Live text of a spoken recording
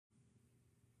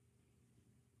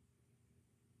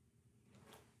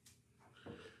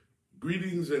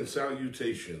Greetings and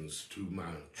salutations to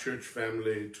my church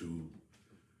family, to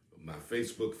my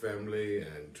Facebook family,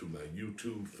 and to my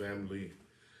YouTube family,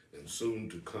 and soon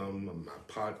to come my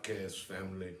podcast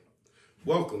family.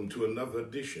 Welcome to another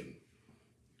edition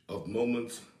of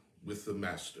Moments with the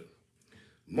Master.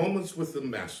 Moments with the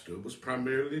Master was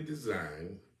primarily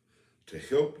designed to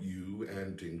help you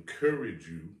and to encourage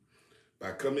you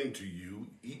by coming to you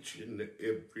each and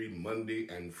every Monday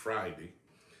and Friday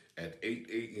at 8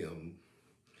 a.m.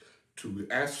 to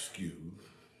ask you,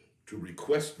 to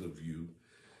request of you,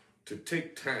 to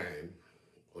take time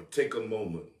or take a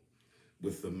moment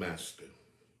with the Master.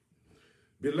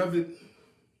 Beloved,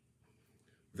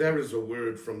 there is a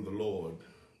word from the Lord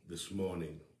this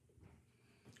morning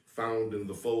found in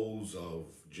the folds of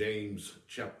James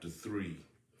chapter 3,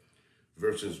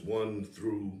 verses 1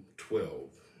 through 12.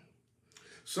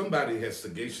 Somebody has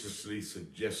sagaciously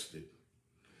suggested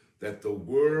that the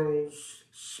world's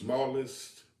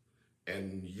smallest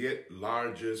and yet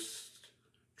largest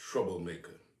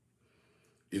troublemaker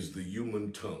is the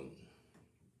human tongue.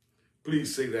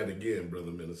 Please say that again,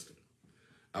 Brother Minister.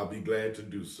 I'll be glad to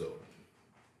do so.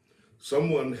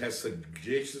 Someone has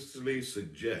sagaciously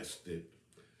suggested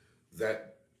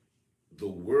that the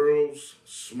world's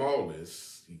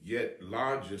smallest yet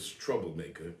largest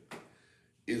troublemaker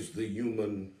is the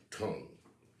human tongue.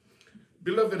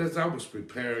 Beloved, as I was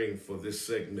preparing for this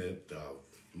segment of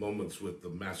Moments with the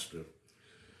Master,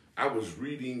 I was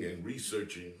reading and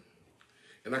researching,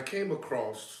 and I came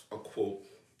across a quote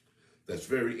that's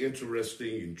very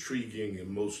interesting, intriguing,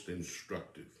 and most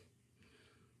instructive.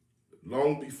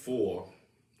 Long before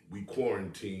we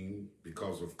quarantined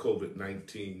because of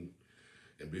COVID-19,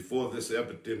 and before this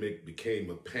epidemic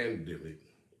became a pandemic,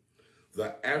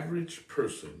 the average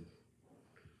person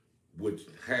would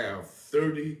have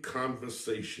 30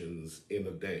 conversations in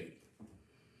a day.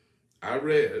 I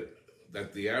read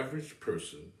that the average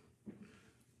person,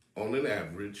 on an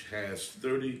average, has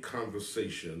 30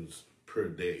 conversations per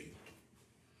day.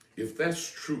 If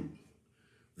that's true,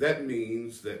 that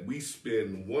means that we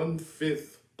spend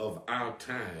 1/5 of our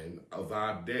time of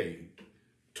our day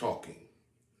talking.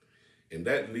 And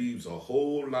that leaves a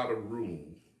whole lot of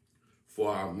room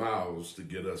for our mouths to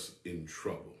get us in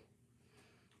trouble.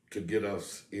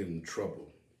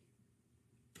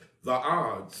 The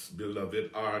odds,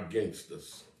 beloved, are against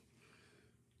us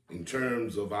in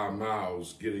terms of our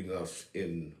mouths getting us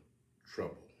in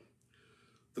trouble.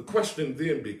 The question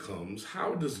then becomes,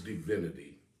 how does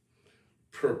divinity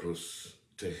purpose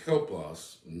to help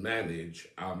us manage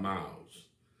our mouths?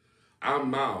 Our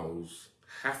mouths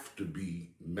have to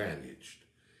be managed,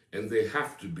 and they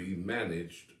have to be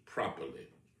managed properly.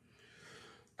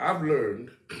 I've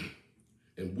learned,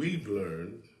 and we've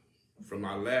learned from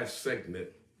our last segment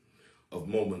of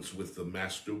Moments with the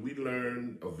Master, we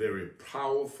learned a very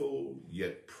powerful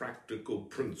yet practical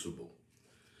principle.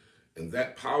 And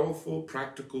that powerful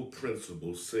practical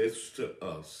principle says to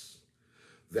us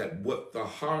that what the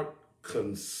heart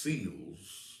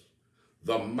conceals,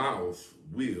 the mouth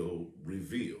will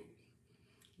reveal.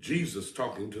 Jesus,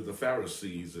 talking to the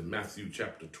Pharisees in Matthew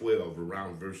chapter 12,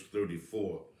 around verse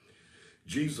 34,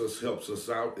 Jesus helps us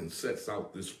out and sets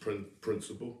out this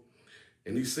principle.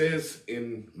 And he says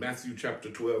in Matthew chapter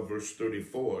 12, verse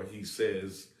 34, he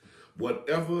says,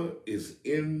 whatever is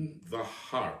in the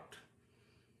heart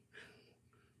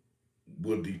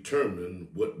will determine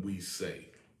what we say.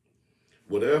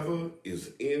 Whatever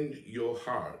is in your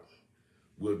heart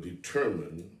will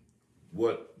determine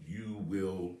what you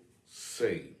will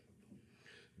say.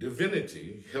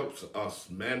 Divinity helps us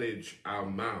manage our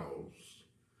mouths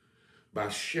by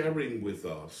sharing with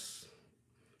us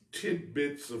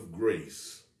tidbits of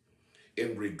grace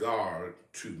in regard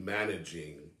to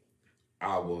managing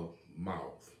our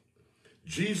mouth.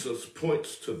 Jesus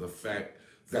points to the fact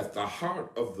that the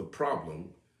heart of the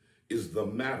problem is the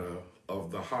matter of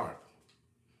the heart.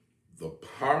 The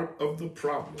heart of the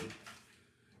problem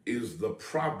is the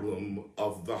problem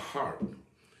of the heart.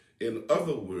 In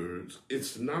other words,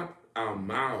 it's not our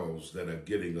mouths that are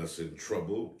getting us in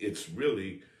trouble, it's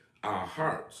really our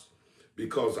hearts,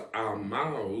 because our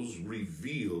mouths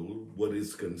reveal what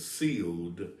is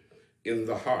concealed in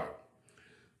the heart.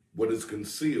 What is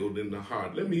concealed in the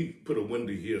heart. Let me put a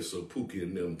window here so Pookie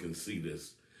and them can see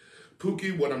this.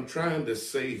 Pookie, what I'm trying to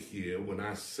say here when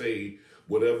I say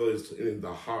whatever is in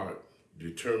the heart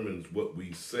determines what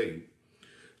we say,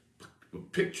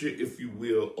 picture, if you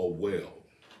will, a well.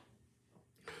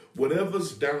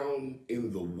 Whatever's down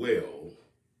in the well,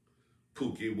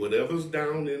 Pookie, whatever's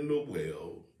down in the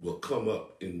well will come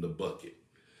up in the bucket.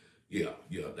 Yeah,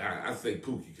 I think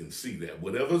Pookie can see that.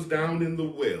 Whatever's down in the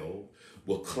well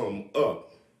will come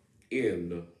up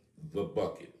in the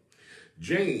bucket.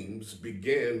 James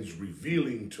begins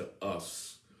revealing to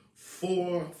us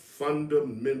four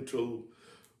fundamental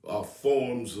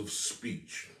forms of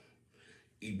speech.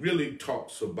 He really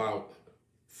talks about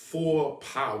four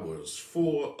powers,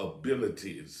 four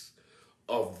abilities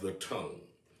of the tongue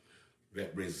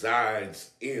that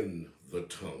resides in the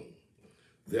tongue.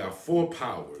 There are four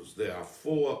powers, there are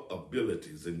four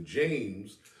abilities, and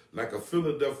James, like a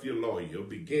Philadelphia lawyer,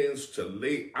 begins to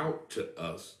lay out to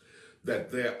us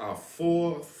that there are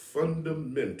four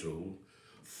fundamental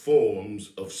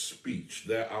forms of speech.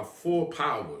 There are four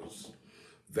powers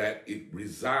that it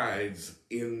resides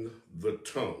in the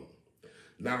tongue.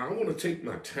 Now, I want to take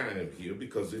my time here,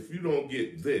 because if you don't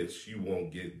get this, you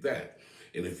won't get that.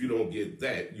 And if you don't get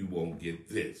that, you won't get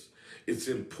this. It's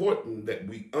important that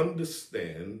we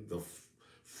understand the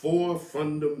four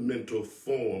fundamental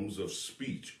forms of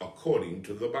speech according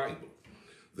to the Bible.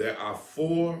 There are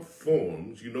four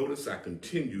forms. You notice I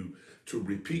continue to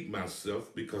repeat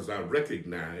myself because I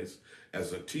recognize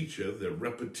as a teacher that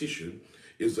repetition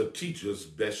is a teacher's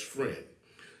best friend.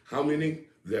 How many?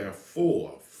 There are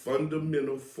four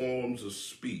fundamental forms of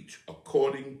speech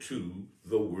according to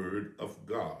the Word of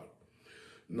God.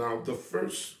 Now, the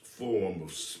first form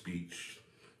of speech,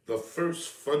 the first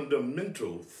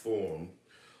fundamental form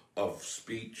of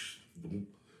speech,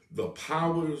 the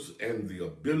powers and the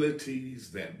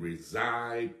abilities that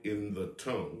reside in the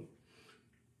tongue.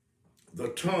 The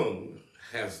tongue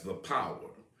has the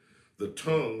power. The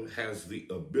tongue has the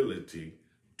ability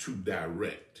to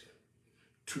direct.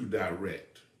 To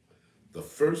direct. The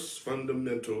first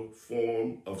fundamental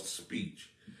form of speech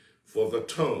for the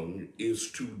tongue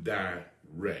is to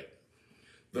direct.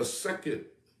 The second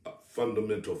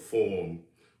fundamental form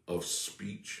of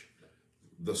speech,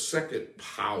 the second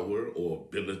power or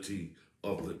ability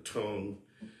of the tongue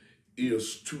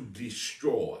is to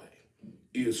destroy,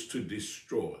 is to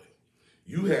destroy.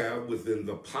 You have within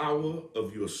the power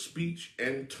of your speech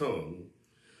and tongue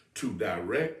to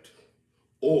direct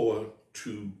or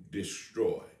to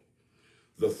destroy.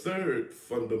 The third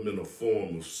fundamental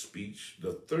form of speech,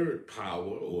 the third power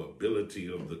or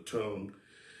ability of the tongue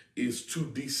is to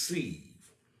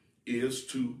deceive,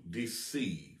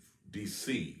 deceive.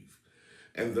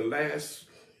 And the last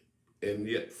and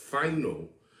yet final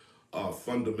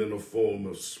fundamental form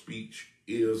of speech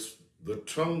is the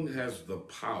tongue has the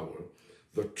power,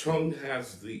 the tongue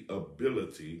has the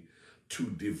ability to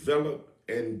develop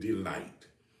and delight,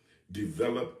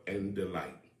 develop and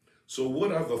delight. So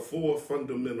what are the four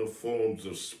fundamental forms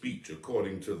of speech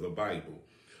according to the Bible?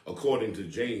 According to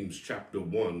James chapter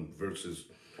 1, verses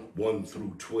 1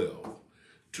 through 12,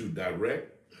 to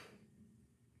direct,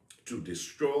 to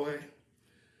destroy,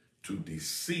 to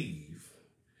deceive,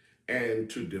 and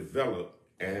to develop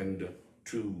and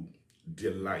to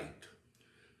delight.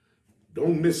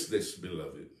 Don't miss this,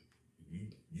 beloved.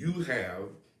 You have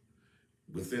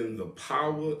within the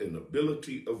power and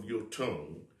ability of your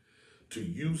tongue to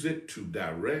use it to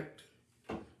direct,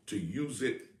 to use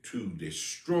it to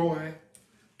destroy,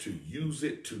 to use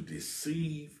it to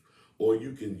deceive, or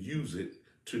you can use it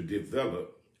to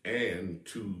develop and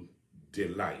to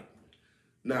delight.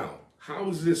 Now, how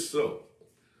is this so?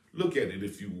 Look at it,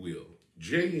 if you will.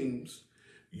 James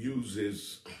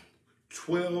uses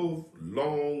 12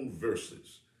 long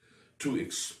verses to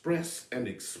express and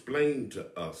explain to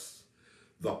us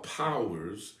the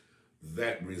powers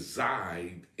that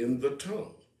reside in the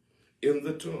tongue, in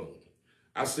the tongue.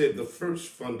 I said the first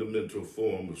fundamental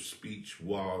form of speech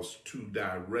was to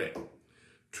direct,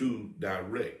 to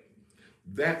direct.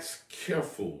 That's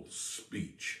careful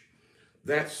speech.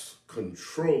 That's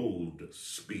controlled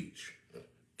speech.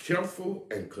 Careful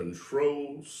and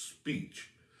controlled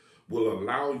speech will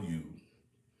allow you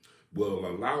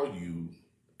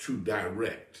to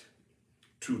direct,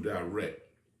 to direct,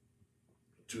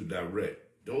 to direct.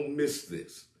 Don't miss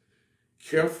this.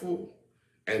 Careful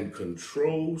and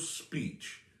controlled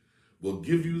speech will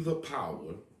give you the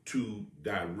power to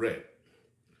direct,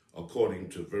 according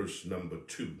to verse number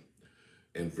 2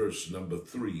 and verse number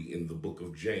 3 in the book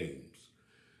of James.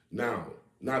 Now,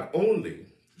 not only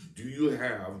do you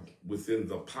have within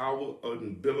the power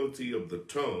and ability of the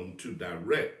tongue to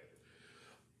direct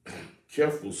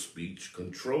careful speech,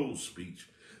 controlled speech,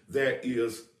 there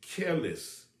is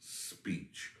careless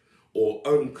speech or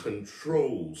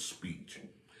uncontrolled speech.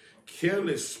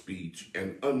 Careless speech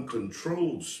and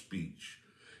uncontrolled speech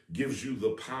gives you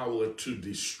the power to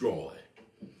destroy.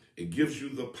 It gives you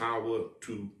the power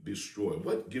to destroy.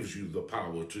 What gives you the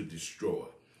power to destroy?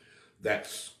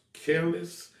 That's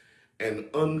careless and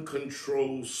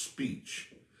uncontrolled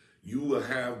speech. You will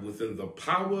have within the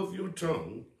power of your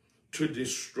tongue to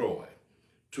destroy,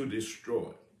 to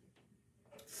destroy.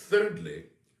 Thirdly,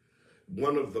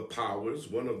 one of the powers,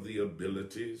 one of the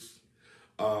abilities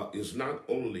is not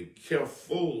only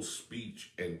careful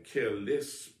speech and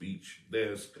careless speech,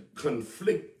 there's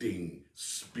conflicting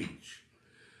speech.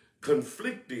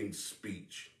 Conflicting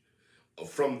speech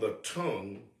from the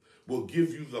tongue will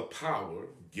give you the power,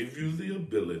 give you the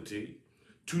ability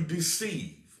to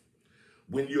deceive.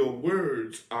 When your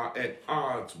words are at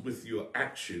odds with your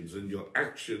actions and your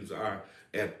actions are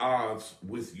at odds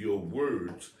with your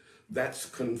words, that's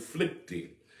conflicting.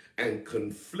 And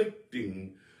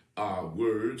conflicting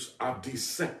words are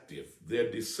deceptive.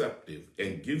 They're deceptive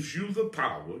and gives you the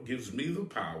power, gives me the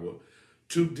power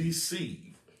to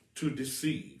deceive, to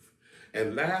deceive.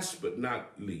 And last but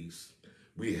not least,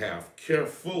 we have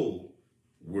careful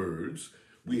words,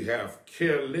 we have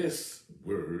careless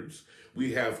words,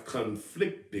 we have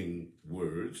conflicting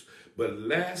words, but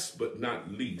last but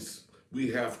not least,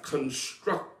 we have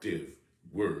constructive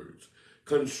words.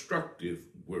 Constructive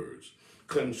words.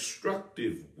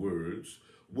 Constructive words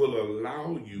will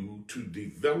allow you to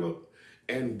develop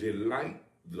and delight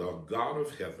the God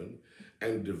of heaven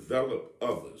and develop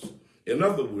others. In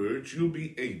other words, you'll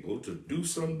be able to do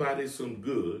somebody some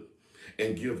good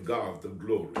and give God the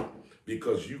glory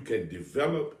because you can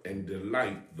develop and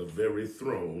delight the very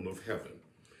throne of heaven.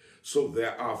 So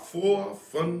there are 4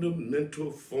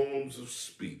 fundamental forms of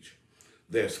speech.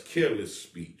 There's careless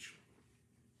speech.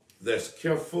 There's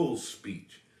careful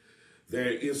speech.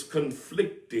 There is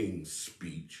conflicting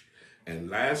speech. And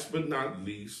last but not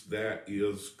least, there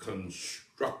is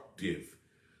constructive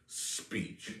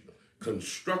speech.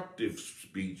 Constructive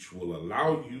speech will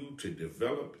allow you to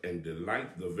develop and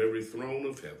delight the very throne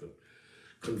of heaven.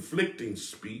 Conflicting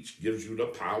speech gives you the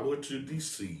power to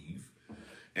deceive.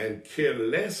 And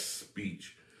careless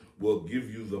speech will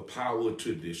give you the power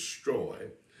to destroy.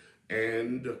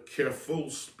 And careful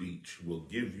speech will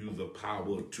give you the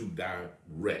power to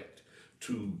direct,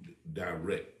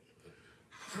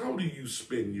 How do you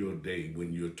spend your day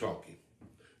when you're talking?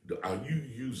 Are you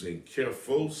using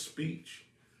careful speech?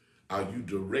 Are you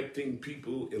directing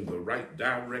people in the right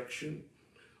direction?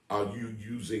 Are you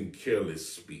using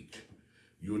careless speech?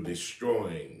 You're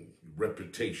destroying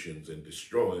reputations and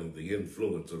destroying the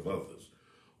influence of others.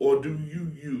 Or do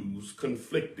you use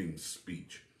conflicting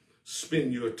speech?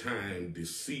 Spend your time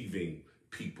deceiving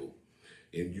people,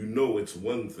 and you know it's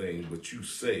one thing, but you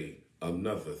say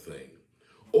another thing.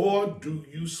 Or do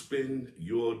you spend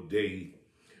your day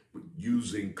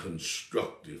using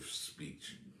constructive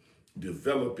speech,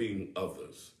 developing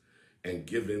others, and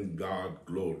giving God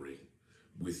glory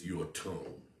with your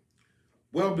tongue?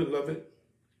 Well, beloved,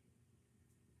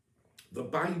 the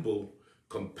Bible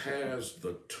compares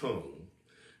the tongue,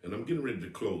 and I'm getting ready to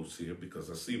close here because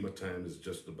I see my time is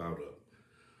just about up.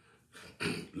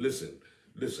 Listen,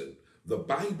 the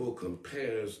Bible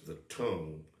compares the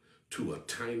tongue to a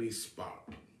tiny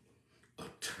spark,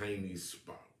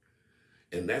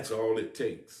 and that's all it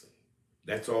takes.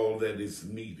 That's all that is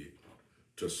needed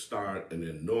to start an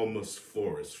enormous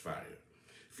forest fire.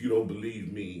 If you don't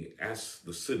believe me, ask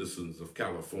the citizens of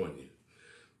California.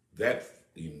 That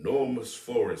enormous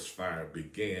forest fire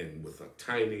began with a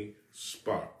tiny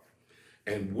spark,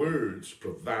 and words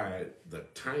provide the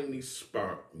tiny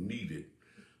spark needed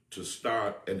to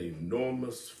start an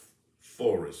enormous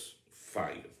forest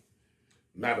fire.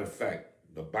 Matter of fact,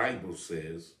 the Bible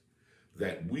says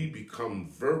that we become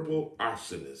verbal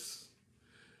arsonists.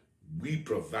 We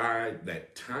provide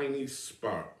that tiny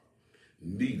spark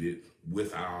needed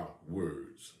with our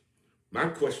words. My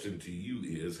question to you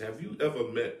is, have you ever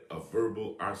met a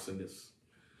verbal arsonist?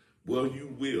 Well,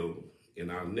 you will in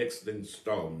our next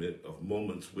installment of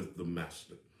Moments with the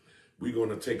Master. We're going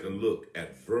to take a look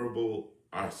at verbal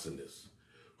arsonists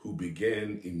who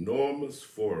began enormous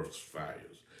forest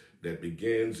fires, that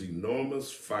begins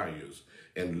enormous fires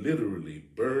and literally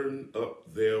burn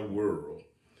up their world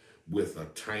with a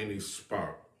tiny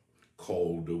spark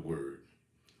called the word.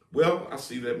 Well, I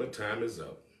see that my time is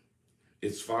up.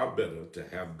 It's far better to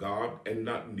have God and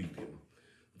not need him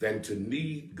than to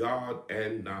need God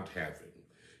and not have him.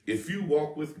 If you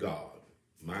walk with God,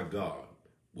 my God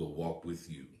will walk with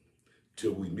you.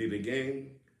 Till we meet again,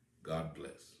 God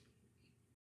bless.